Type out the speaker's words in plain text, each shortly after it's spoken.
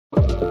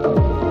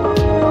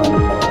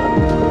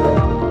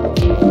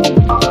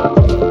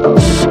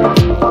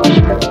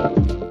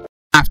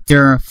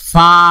After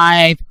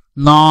 5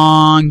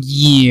 long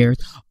years,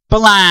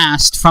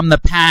 blast from the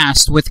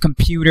past with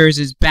computers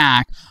is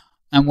back,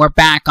 and we're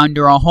back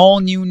under a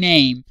whole new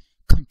name.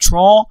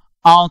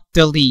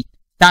 Control-Alt-Delete.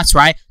 That's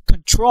right,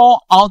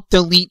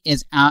 Control-Alt-Delete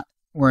is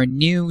our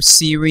new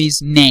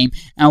series name.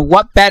 And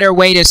what better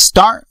way to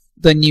start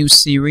the new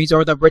series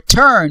or the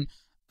return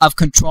of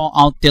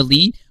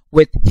Control-Alt-Delete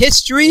with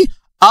history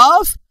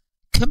of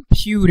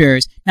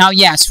computers. Now,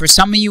 yes, for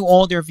some of you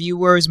older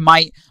viewers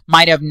might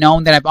have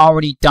known that I've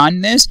already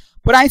done this,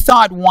 but I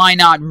thought, why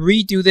not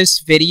redo this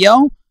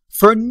video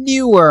for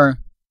newer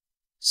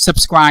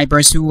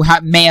subscribers who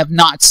may have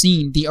not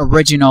seen the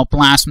original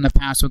Blast from the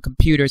Past with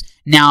Computers,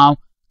 now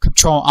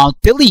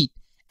Control-Alt-Delete.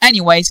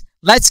 Anyways,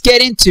 let's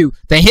get into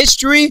the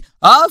history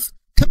of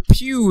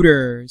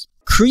computers.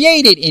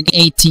 Created in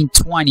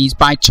 1820s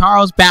by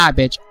Charles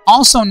Babbage,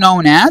 also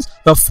known as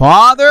the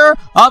father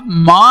of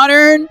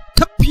modern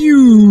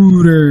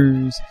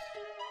computers.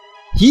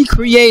 He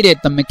created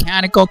the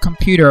mechanical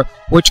computer,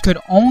 which could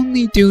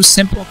only do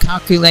simple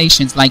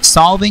calculations like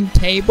solving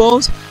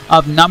tables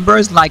of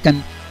numbers like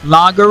a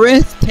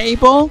logarithm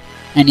table,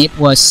 and it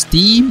was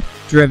steam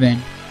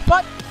driven.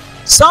 But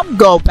some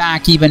go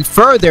back even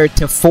further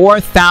to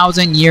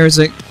 4,000 years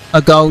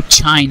ago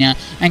China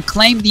and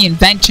claim the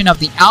invention of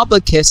the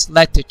abacus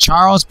led to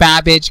Charles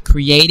Babbage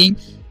creating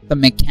the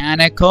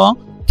mechanical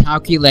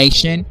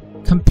calculation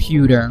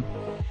computer.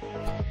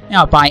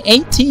 Now, by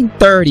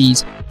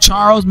 1830s,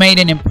 Charles made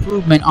an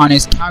improvement on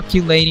his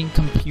calculating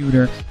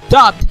computer,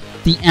 dubbed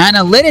the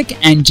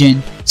analytic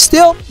engine,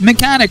 still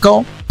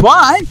mechanical,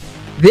 but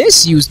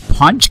this used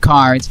punch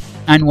cards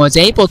and was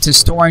able to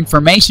store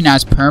information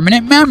as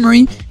permanent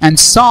memory and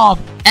solve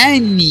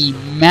any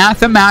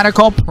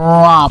mathematical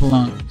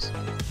problems.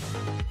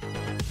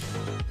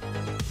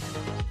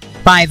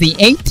 By the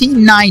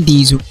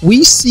 1890s,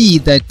 we see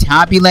the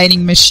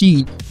tabulating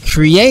machine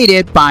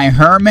created by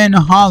Herman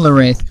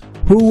Hollerith,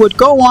 who would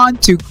go on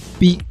to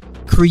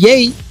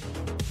create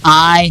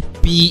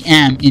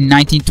IBM in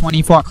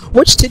 1924,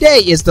 which today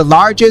is the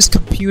largest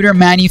computer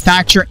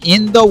manufacturer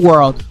in the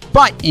world.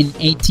 But in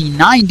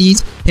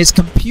 1890s, his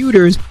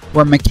computers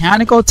were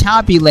mechanical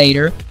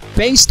tabulator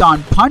based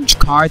on punch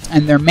cards,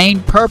 and their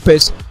main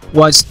purpose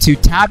was to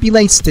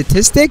tabulate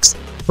statistics,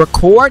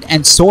 record,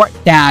 and sort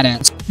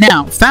data.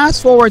 Now,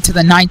 fast forward to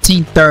the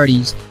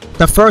 1930s.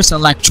 The first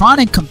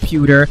electronic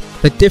computer,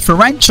 the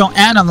differential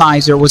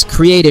analyzer, was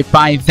created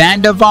by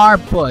Vannevar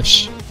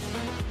Bush.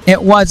 It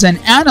was an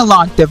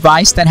analog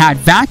device that had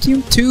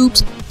vacuum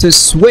tubes to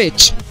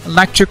switch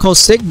electrical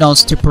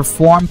signals to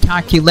perform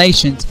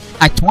calculations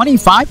at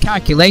 25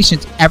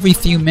 calculations every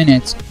few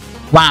minutes.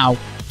 Wow,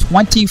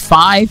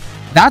 25?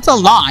 That's a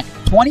lot.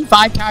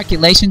 25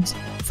 calculations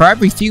for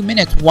every few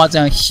minutes was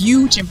a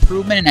huge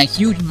improvement and a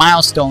huge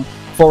milestone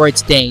for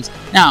its days.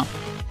 Now,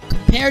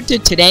 compared to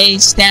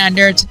today's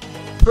standards,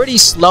 pretty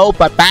slow,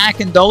 but back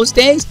in those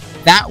days,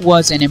 that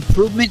was an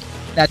improvement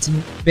that's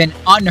been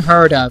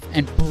unheard of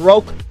and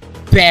broke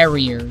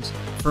barriers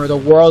for the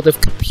world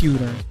of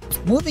computers.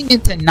 Moving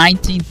into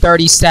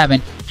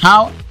 1937,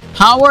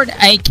 Howard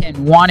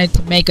Aiken wanted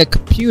to make a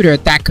computer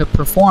that could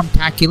perform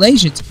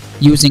calculations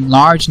using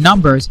large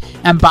numbers,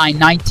 and by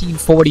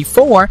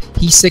 1944,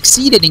 he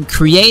succeeded in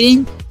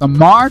creating the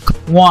Mark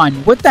I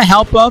with the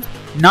help of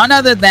none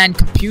other than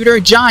computer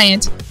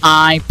giant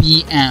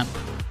IBM.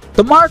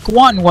 The Mark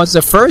I was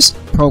the first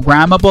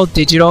programmable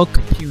digital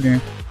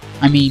computer.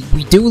 I mean,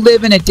 we do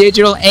live in a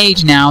digital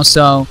age now,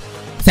 so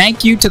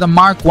thank you to the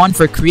Mark I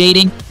for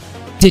creating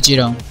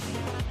digital.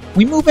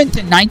 We move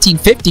into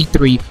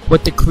 1953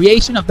 with the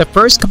creation of the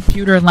first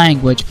computer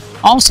language,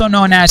 also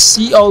known as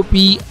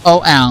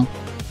COBOL,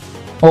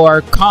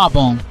 or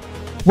COBOL,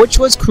 which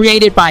was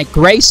created by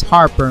Grace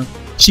Harper.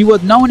 She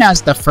was known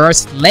as the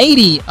first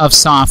lady of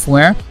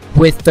software.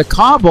 With the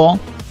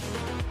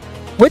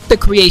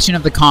creation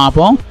of the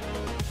COBOL,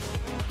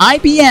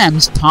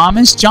 IBM's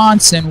Thomas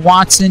Johnson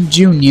Watson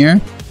Jr.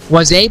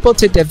 was able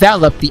to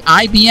develop the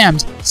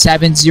IBM's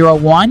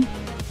 701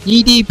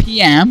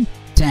 EDPM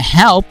to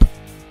help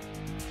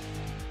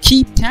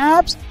keep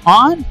tabs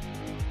on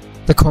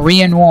the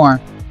Korean War.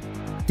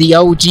 The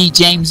OG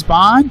James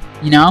Bond,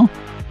 you know,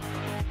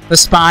 the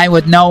spy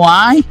with no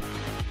eye.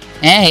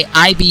 Hey,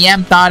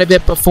 IBM thought of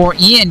it before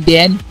Ian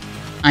did.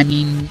 I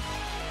mean,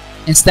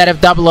 instead of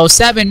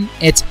 007,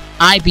 it's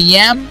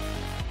IBM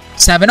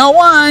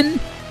 701.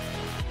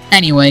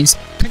 Anyways,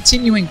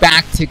 continuing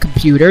back to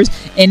computers,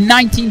 in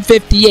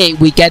 1958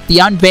 we get the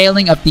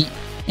unveiling of the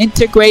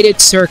integrated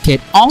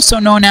circuit, also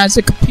known as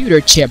the computer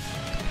chip,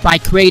 by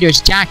creators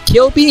Jack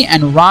Kilby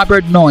and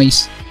Robert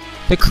Noyce.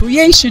 The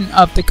creation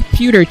of the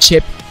computer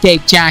chip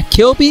gave Jack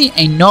Kilby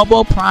a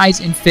Nobel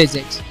Prize in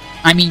Physics.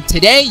 I mean,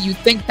 today you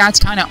think that's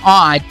kind of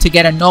odd to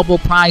get a Nobel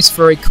Prize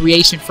for a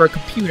creation for a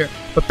computer,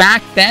 but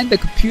back then the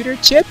computer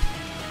chip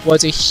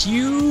was a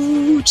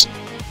huge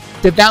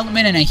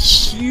development and a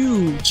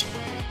huge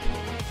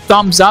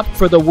thumbs up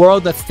for the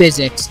world of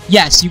physics.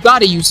 Yes, you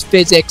gotta use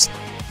physics,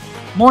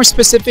 more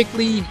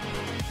specifically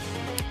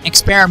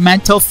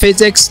experimental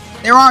physics.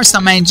 There are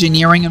some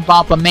engineering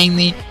involved, but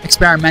mainly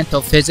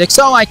experimental physics.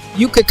 So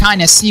you could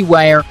kind of see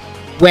where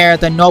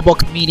the Nobel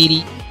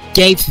community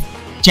gave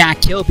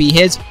Jack Kilby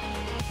his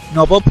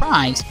Nobel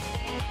Prize.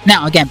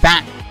 Now again,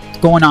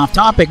 going off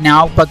topic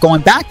now, but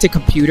going back to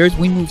computers,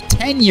 we move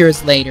 10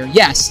 years later.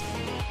 Yes,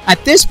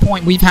 at this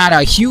point we've had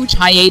a huge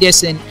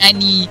hiatus in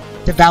any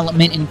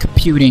development in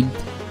computing.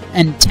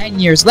 And 10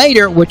 years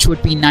later, which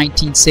would be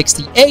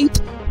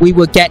 1968, we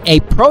would get a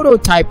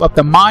prototype of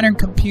the modern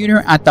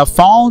computer at the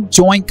Fall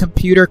Joint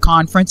Computer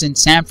Conference in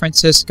San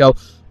Francisco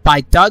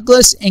by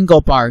Douglas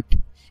Engelbart.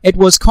 It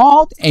was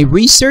called a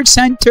Research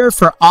Center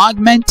for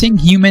Augmenting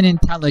Human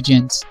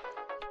Intelligence.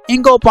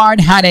 Engelbart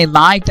had a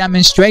live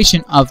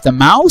demonstration of the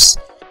mouse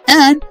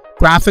and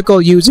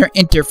graphical user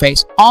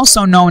interface,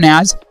 also known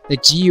as the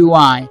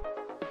GUI.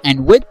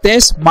 And with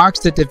this marks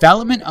the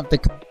development of the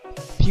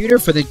computer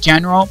for the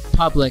general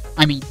public.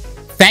 I mean,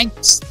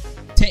 thanks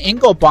to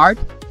Engelbart,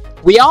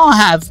 we all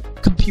have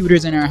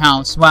computers in our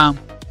house. Well,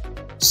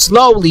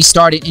 slowly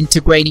started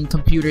integrating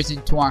computers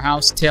into our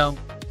house till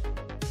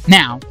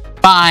now.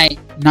 By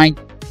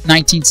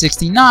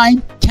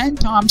 1969, Ken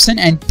Thompson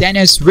and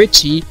Dennis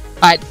Ritchie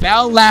at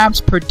Bell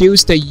Labs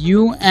produced the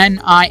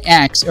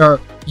UNIX, or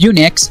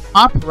Unix,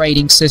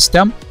 operating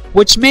system,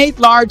 which made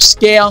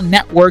large-scale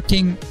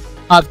networking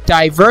of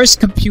diverse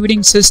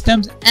computing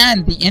systems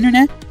and the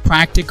internet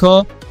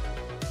practical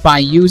by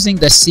using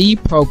the C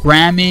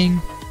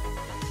programming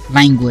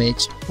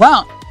language.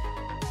 Well,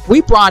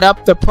 we brought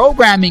up the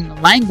programming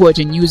language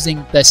and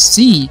using the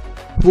C.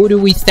 Who do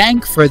we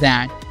thank for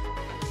that?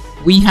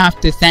 We have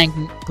to thank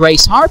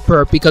Grace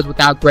Harper, because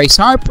without Grace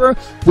Harper,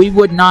 we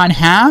would not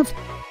have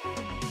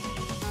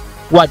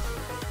what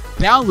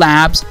Bell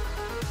Labs,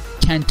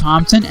 Ken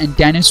Thompson, and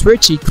Dennis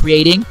Ritchie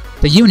creating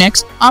the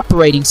Unix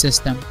operating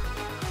system.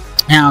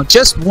 Now,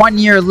 just 1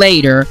 year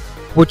later,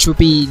 which would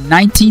be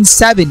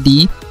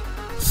 1970,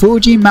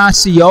 Fuji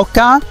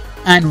Matsuoka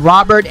and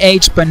Robert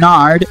H.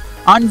 Barnard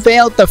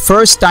unveiled the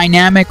first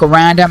dynamic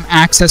random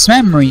access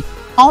memory,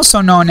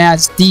 also known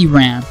as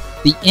DRAM,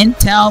 the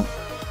Intel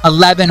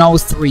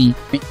 1103.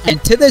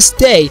 And to this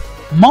day,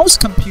 most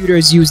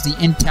computers use the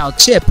Intel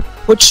chip,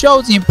 which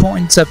shows the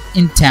importance of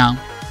Intel.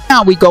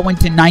 Now we go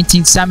into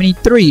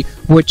 1973,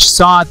 which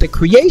saw the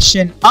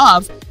creation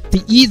of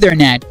the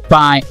Ethernet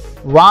by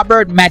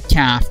Robert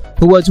Metcalfe,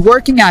 who was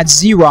working at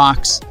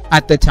Xerox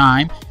at the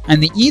time,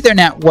 and the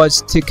Ethernet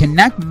was to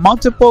connect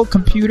multiple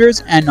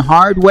computers and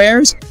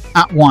hardwares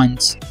at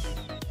once,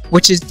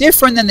 which is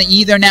different than the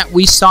Ethernet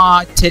we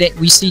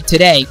see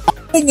today.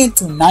 Going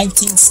into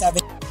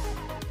 1970,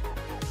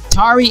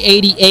 Atari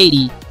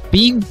 8080,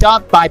 being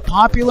dubbed by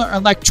Popular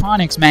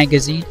Electronics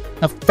magazine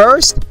the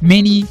first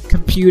mini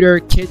computer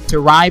kit to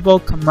rival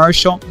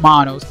commercial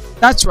models.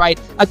 That's right,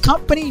 a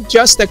company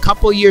just a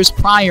couple years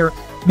prior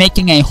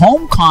making a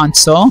home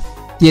console,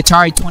 the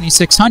Atari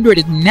 2600,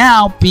 is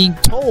now being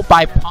told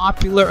by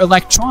Popular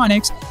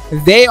Electronics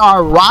they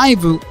are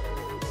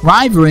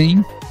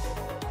rivaling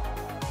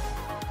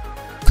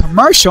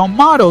commercial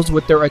models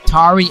with their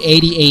Atari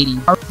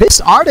 8080.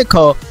 This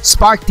article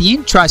sparked the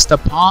interest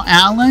of Paul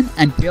Allen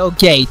and Bill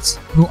Gates,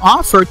 who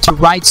offered to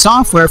write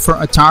software for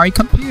Atari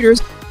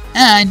computers,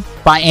 and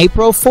by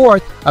April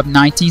 4th of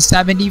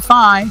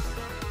 1975,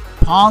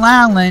 Paul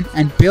Allen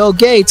and Bill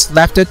Gates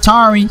left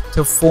Atari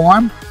to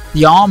form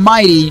the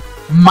almighty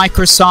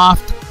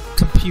Microsoft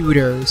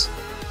Computers.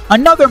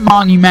 Another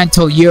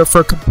monumental year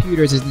for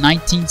computers is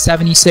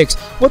 1976,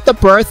 with the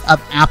birth of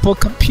Apple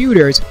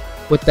Computers,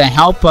 with the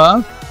help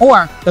of,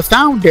 or the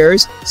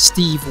founders,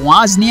 Steve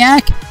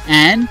Wozniak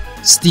and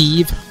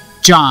Steve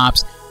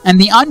Jobs. And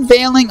the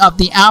unveiling of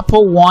the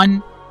Apple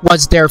I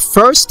was their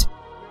first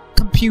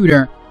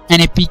computer,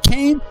 and it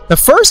became the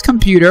first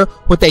computer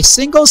with a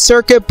single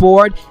circuit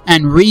board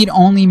and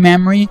read-only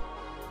memory,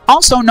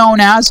 also known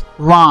as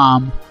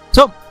ROM.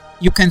 So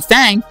you can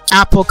thank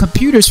Apple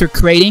Computers for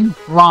creating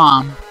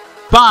ROM.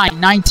 By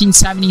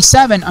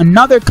 1977,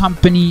 another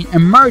company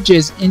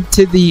emerges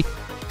into the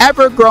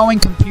ever-growing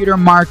computer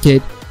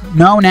market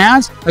known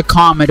as the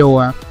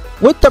Commodore,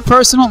 with the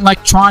Personal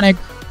Electronic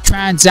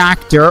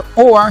Transactor,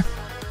 or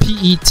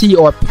PET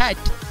or PET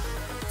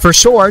for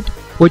short,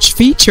 which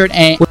featured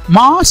a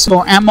MOS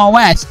or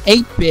MOS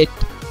 8-bit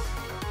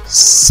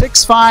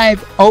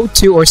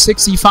 6502 or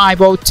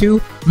 6502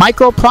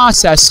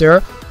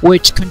 microprocessor,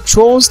 which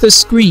controls the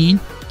screen,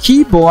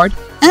 keyboard,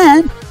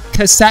 and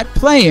cassette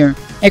player.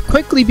 It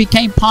quickly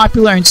became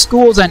popular in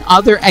schools and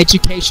other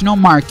educational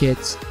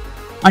markets.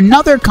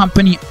 Another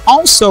company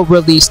also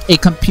released a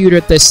computer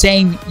the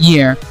same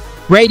year.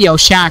 Radio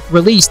Shack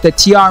released the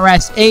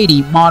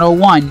TRS-80 Model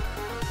 1,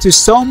 to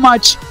so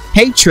much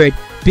hatred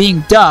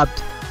being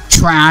dubbed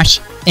Trash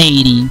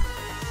 80.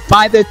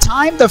 By the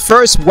time the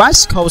first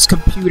West Coast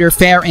Computer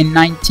Fair in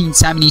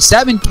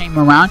 1977 came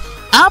around,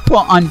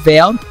 Apple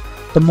unveiled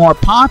the more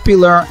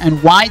popular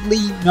and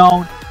widely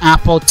known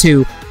Apple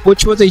II,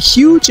 which was a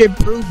huge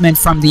improvement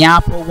from the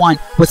Apple I,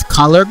 with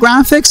color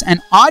graphics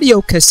and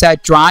audio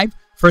cassette drive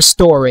for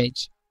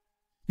storage.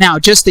 Now,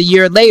 just a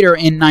year later,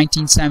 in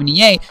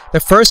 1978,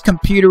 the first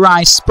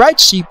computerized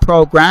spreadsheet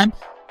program,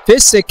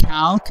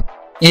 VisiCalc,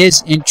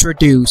 is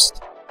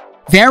introduced.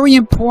 Very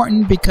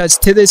important because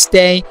to this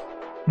day,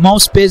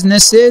 most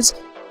businesses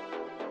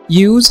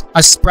use a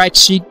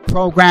spreadsheet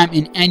program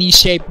in any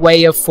shape,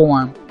 way, or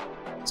form.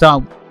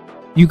 So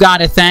you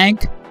gotta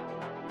thank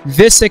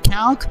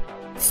VisiCalc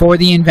for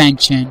the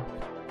invention.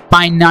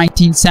 By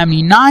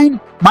 1979,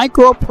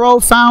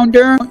 MicroPro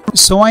founder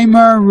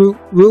Soimer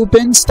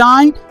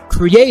Rubinstein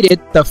created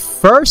the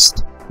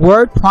first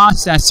word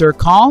processor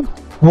called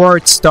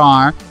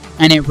WordStar,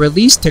 and it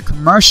released to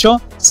commercial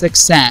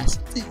success.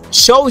 It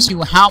shows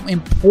you how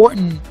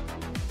important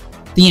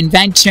the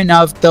invention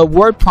of the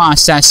word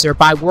processor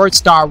by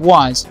WordStar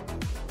was.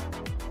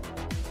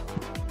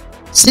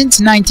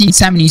 Since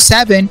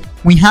 1977,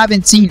 we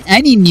haven't seen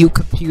any new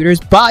computers,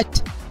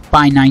 but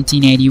by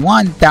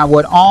 1981, that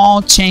would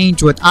all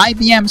change with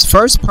IBM's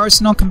first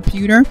personal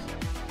computer,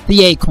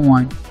 the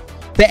Acorn.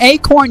 The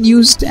Acorn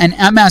used an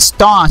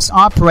MS-DOS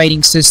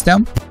operating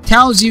system.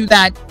 Tells you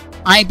that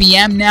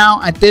IBM now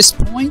at this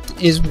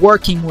point is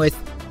working with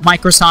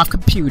Microsoft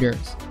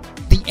computers.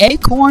 The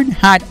Acorn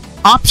had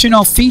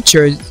optional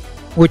features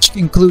which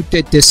include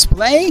the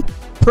display,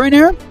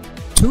 printer,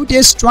 2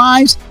 disk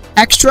drives,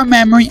 extra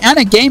memory, and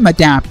a game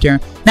adapter.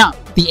 Now,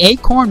 the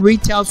Acorn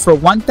retails for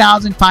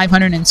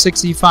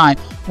 $1,565,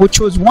 which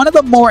was one of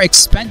the more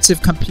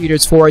expensive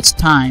computers for its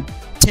time.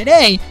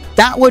 Today,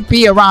 that would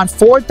be around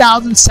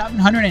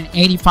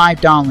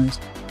 $4,785.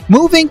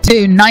 Moving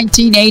to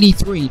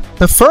 1983,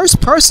 the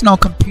first personal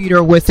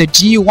computer with a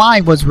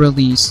GUI was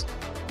released.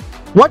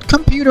 What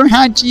computer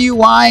had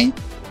GUI?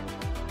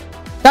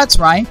 That's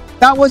right,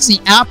 that was the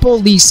Apple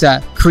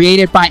Lisa,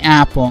 created by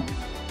Apple.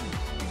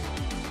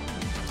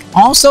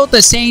 Also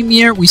the same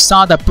year, we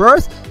saw the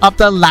birth of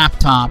the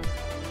laptop,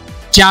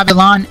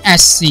 Javelin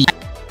SC.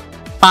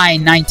 By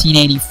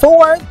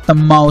 1984, the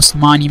most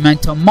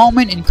monumental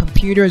moment in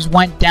computers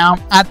went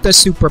down at the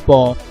Super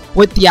Bowl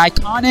with the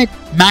iconic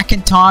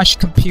Macintosh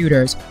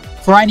computers.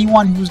 For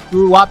anyone who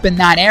grew up in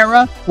that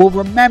era, will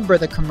remember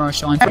the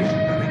commercial. A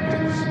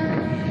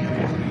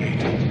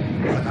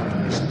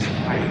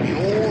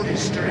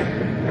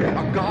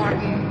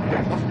garden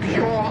of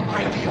pure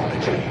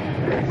ideology,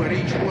 where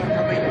each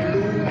worker may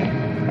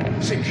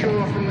bloom,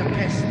 secure from the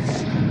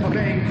pests,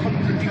 obeying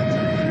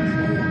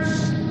contradictory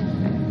thoughts.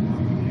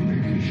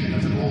 Communication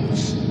of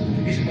thoughts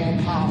is more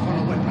powerful a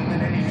weapon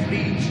than any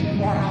fleet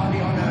or army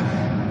on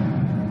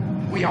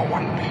earth. We are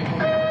one people,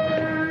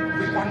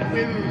 with one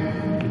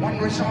will, one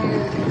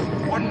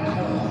resolve, one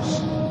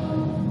cause.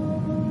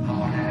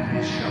 Our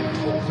enemies shall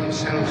talk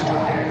themselves to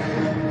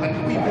death,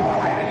 and we will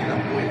bury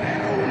them with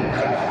their own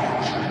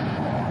confusion.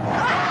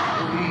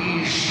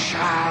 We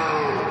shall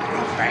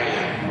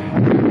prevail.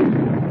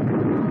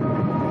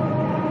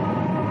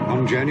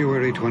 On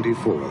January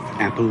 24th,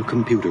 Apple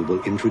Computer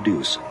will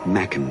introduce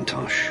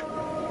Macintosh.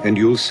 And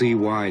you'll see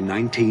why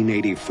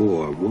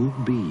 1984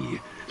 won't be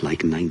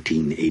like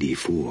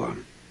 1984.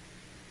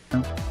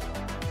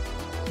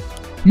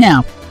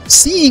 Now,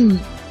 seeing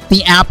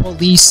the Apple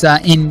Lisa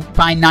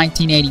by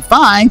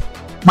 1985,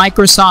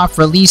 Microsoft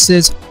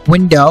releases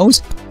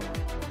Windows.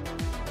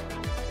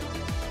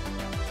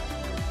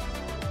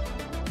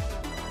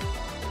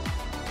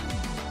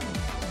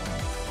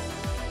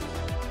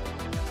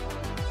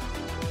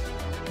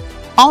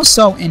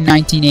 Also in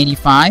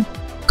 1985,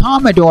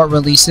 Commodore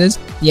releases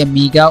the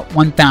Amiga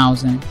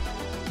 1000.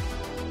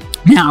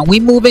 Now we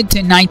move into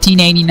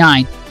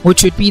 1989,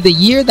 which would be the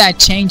year that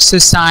changed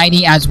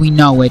society as we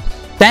know it,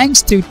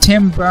 thanks to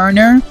Tim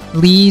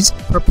Berners-Lee's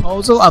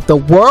proposal of the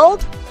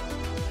World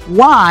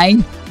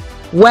Wide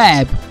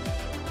Web.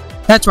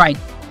 That's right,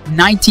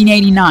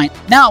 1989.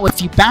 Now,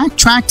 if you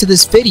backtrack to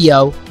this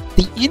video,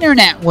 the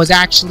internet was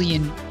actually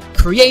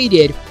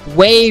created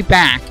way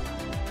back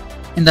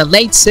in the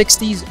late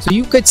 60s, so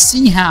you could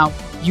see how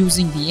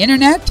using the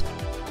internet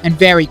and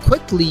very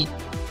quickly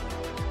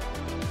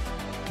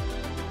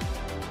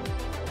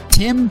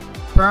Tim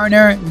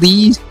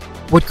Berners-Lee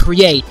would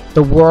create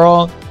the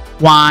World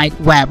Wide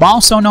Web,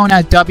 also known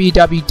as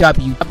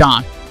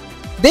www.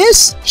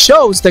 This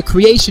shows the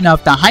creation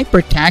of the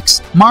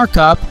Hypertext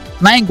Markup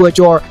Language,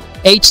 or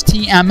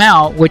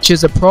HTML, which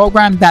is a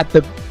program that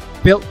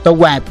built the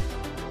web.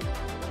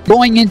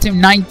 Going into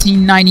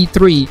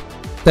 1993,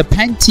 the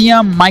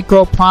Pentium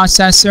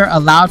microprocessor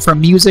allowed for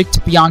music to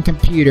be on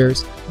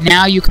computers.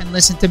 Now you can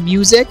listen to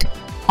music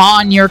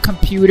on your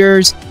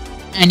computers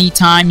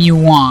anytime you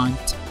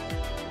want.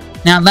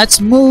 Now let's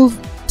move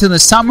to the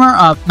summer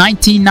of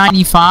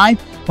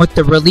 1995 with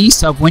the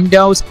release of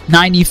Windows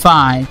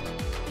 95.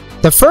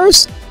 The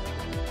first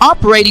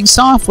operating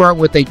software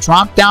with a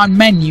drop-down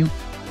menu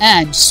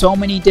and so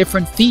many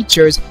different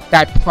features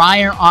that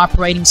prior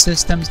operating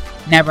systems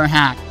never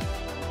had.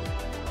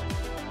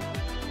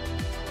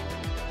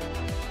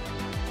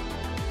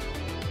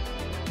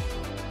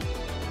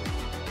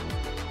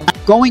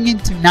 Going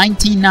into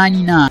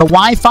 1999, the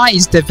Wi-Fi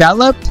is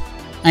developed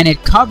and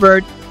it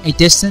covered a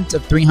distance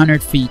of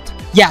 300 feet.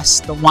 Yes,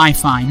 the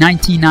Wi-Fi,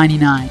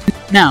 1999.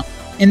 Now,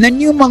 in the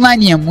new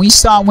millennium, we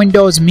saw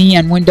Windows Me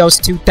and Windows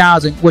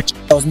 2000, which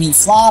Windows Me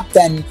flopped,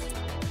 and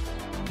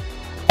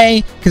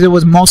because it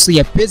was mostly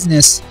a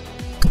business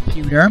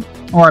computer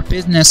or a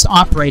business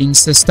operating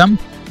system.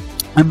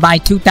 And by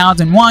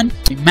 2001,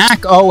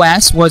 Mac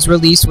OS was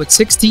released with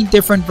 16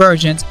 different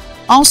versions.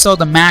 Also,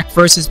 the Mac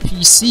versus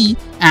PC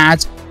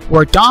ads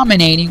were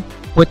dominating,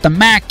 with the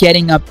Mac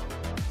getting a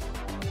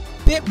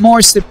bit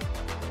more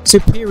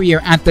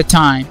superior at the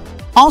time.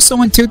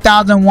 Also in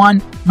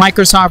 2001,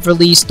 Microsoft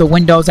released the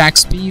Windows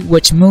XP,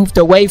 which moved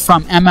away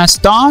from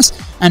MS-DOS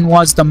and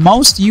was the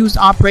most used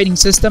operating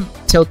system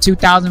till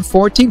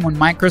 2014, when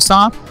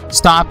Microsoft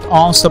stopped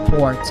all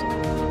support.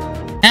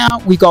 Now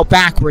we go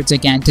backwards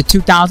again to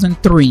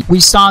 2003. We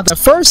saw the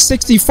first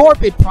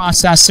 64-bit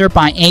processor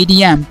by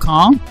ADM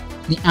called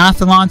the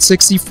Athlon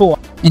 64.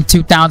 In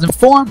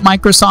 2004,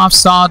 Microsoft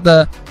saw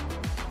the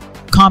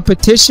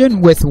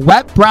competition with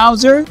web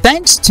browser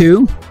thanks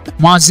to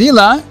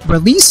Mozilla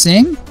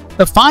releasing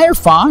the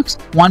Firefox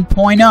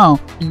 1.0,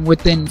 and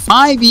within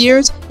 5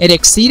 years it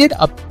exceeded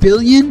 1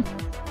 billion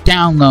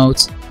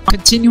downloads.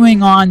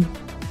 Continuing on,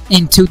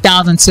 in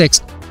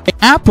 2006,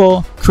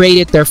 Apple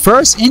created their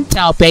first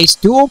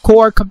Intel-based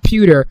dual-core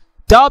computer,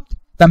 dubbed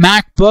the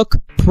MacBook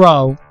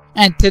Pro,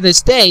 and to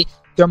this day,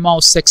 their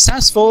most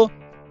successful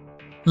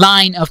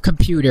line of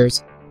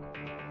computers.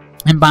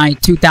 And by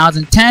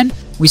 2010,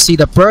 we see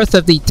the birth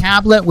of the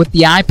tablet with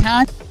the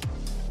iPad.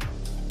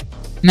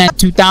 And then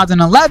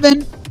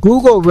 2011,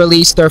 Google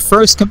released their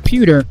first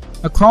computer,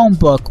 a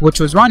Chromebook, which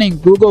was running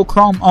Google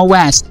Chrome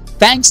OS,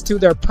 thanks to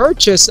their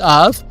purchase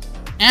of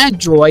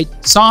Android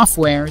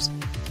softwares.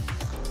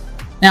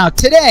 Now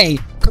today,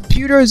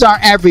 computers are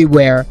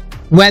everywhere,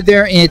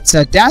 whether it's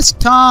a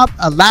desktop,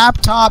 a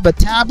laptop, a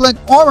tablet,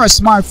 or a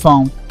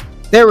smartphone.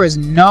 There is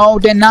no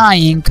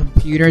denying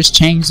computers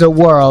change the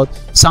world.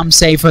 Some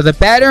say for the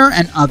better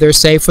and others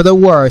say for the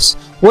worse.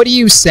 What do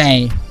you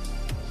say?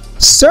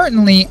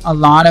 Certainly, a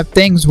lot of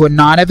things would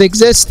not have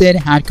existed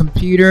had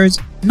computers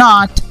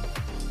not.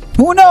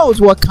 Who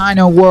knows what kind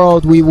of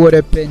world we would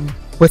have been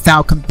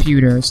without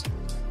computers?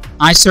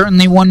 I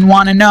certainly wouldn't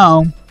want to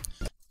know.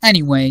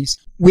 Anyways,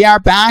 we are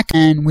back,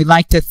 and we'd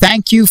like to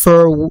thank you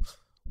for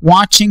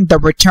watching The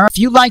Return. If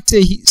you'd like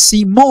to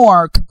see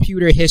more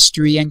computer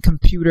history and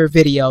computer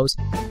videos,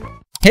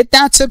 hit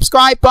that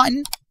subscribe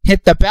button,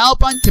 hit the bell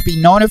button to be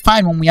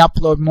notified when we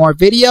upload more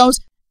videos.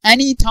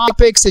 Any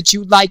topics that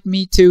you'd like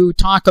me to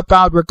talk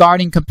about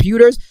regarding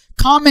computers,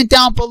 comment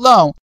down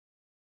below.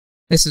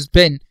 This has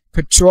been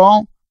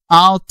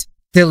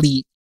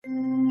Control-Alt-Delete.